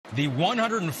The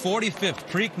 145th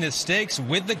Preakness Stakes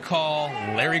with the call,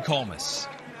 Larry Colmus.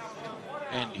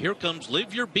 And here comes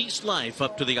Live Your Beast Life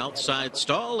up to the outside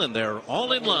stall, and they're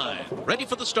all in line. Ready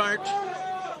for the start.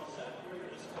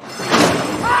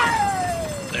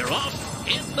 They're off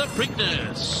in the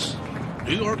Preakness.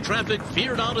 New York Traffic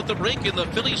veered out at the break, and the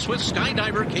Philly Swiss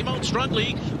Skydiver came out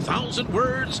strongly. 1,000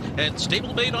 Words and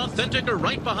Stablemate Authentic are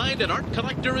right behind, and Art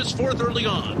Collector is fourth early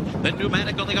on. Then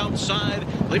Pneumatic on the outside.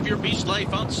 Live Your Beast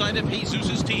Life outside of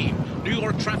Jesus' team. New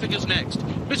York Traffic is next.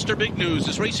 Mr. Big News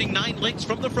is racing 9 lengths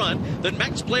from the front. Then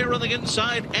Max Player on the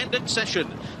inside and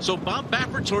Accession. So Bob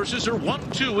Baffert's horses are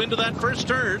 1-2 into that first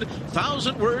turn.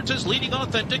 1,000 Words is leading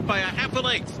Authentic by a half a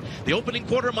length. The opening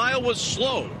quarter mile was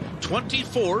slow.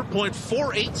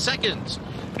 24.48 seconds.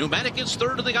 Pneumatic is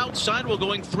third to the outside, while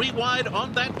going 3 wide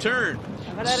on that turn.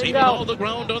 Saving all the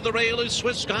ground on the rail is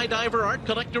Swiss Skydiver. Art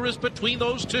Collector is between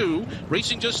those two,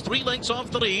 racing just 3 lengths off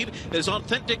the lead as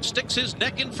Authentic sticks his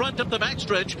neck in front of the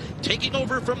backstretch, taking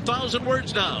over from 1,000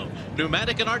 Words now.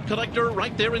 Pneumatic and Art Collector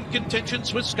right there in contention.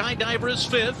 Swiss Skydiver is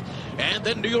fifth, and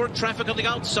then New York Traffic on the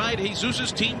outside.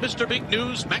 Jesus' team, Mr. Big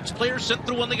News, Max Player sent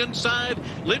through on the inside.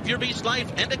 Live Your Beast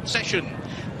Life and Accession.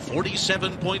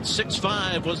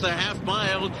 47.65 was the half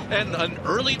mile, and an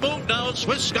early move now.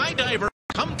 Swiss Skydiver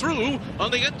come through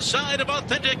on the inside of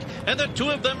Authentic, and the two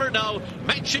of them are now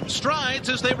matching strides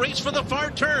as they race for the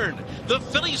far turn. The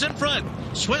fillies in front,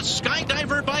 Swiss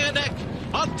Skydiver by a neck.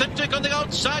 Authentic on the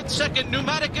outside second.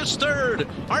 Pneumatic is third.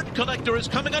 Art Collector is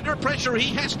coming under pressure.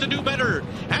 He has to do better.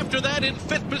 After that, in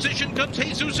fifth position comes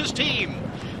Jesus' team.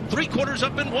 3/4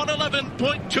 up in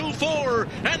 111.24,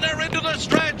 and they're into the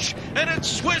stretch, and it's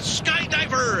Swiss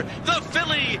Skydiver, the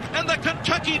filly, and the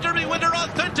Kentucky Derby winner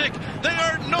Authentic. They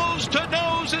are nose to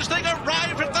nose as they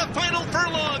arrive at the final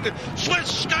furlong.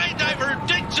 Swiss Skydiver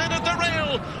digs in at the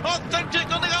rail. Authentic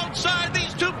on the outside.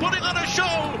 These two putting on a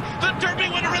show. The Derby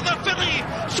winner and the filly.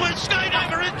 Swiss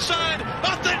Skydiver inside.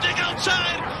 Authentic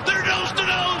outside. They're nose to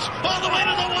nose all the way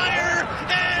to the wire,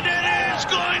 and it is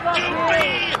going to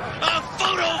be a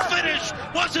photo finish.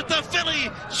 Was it the filly,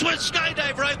 Swiss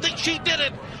Skydiver? I think she did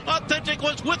it. Authentic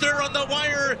was with her on the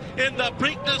wire in the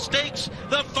Preakness Stakes.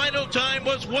 The final time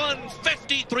was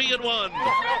 1:53 and 1.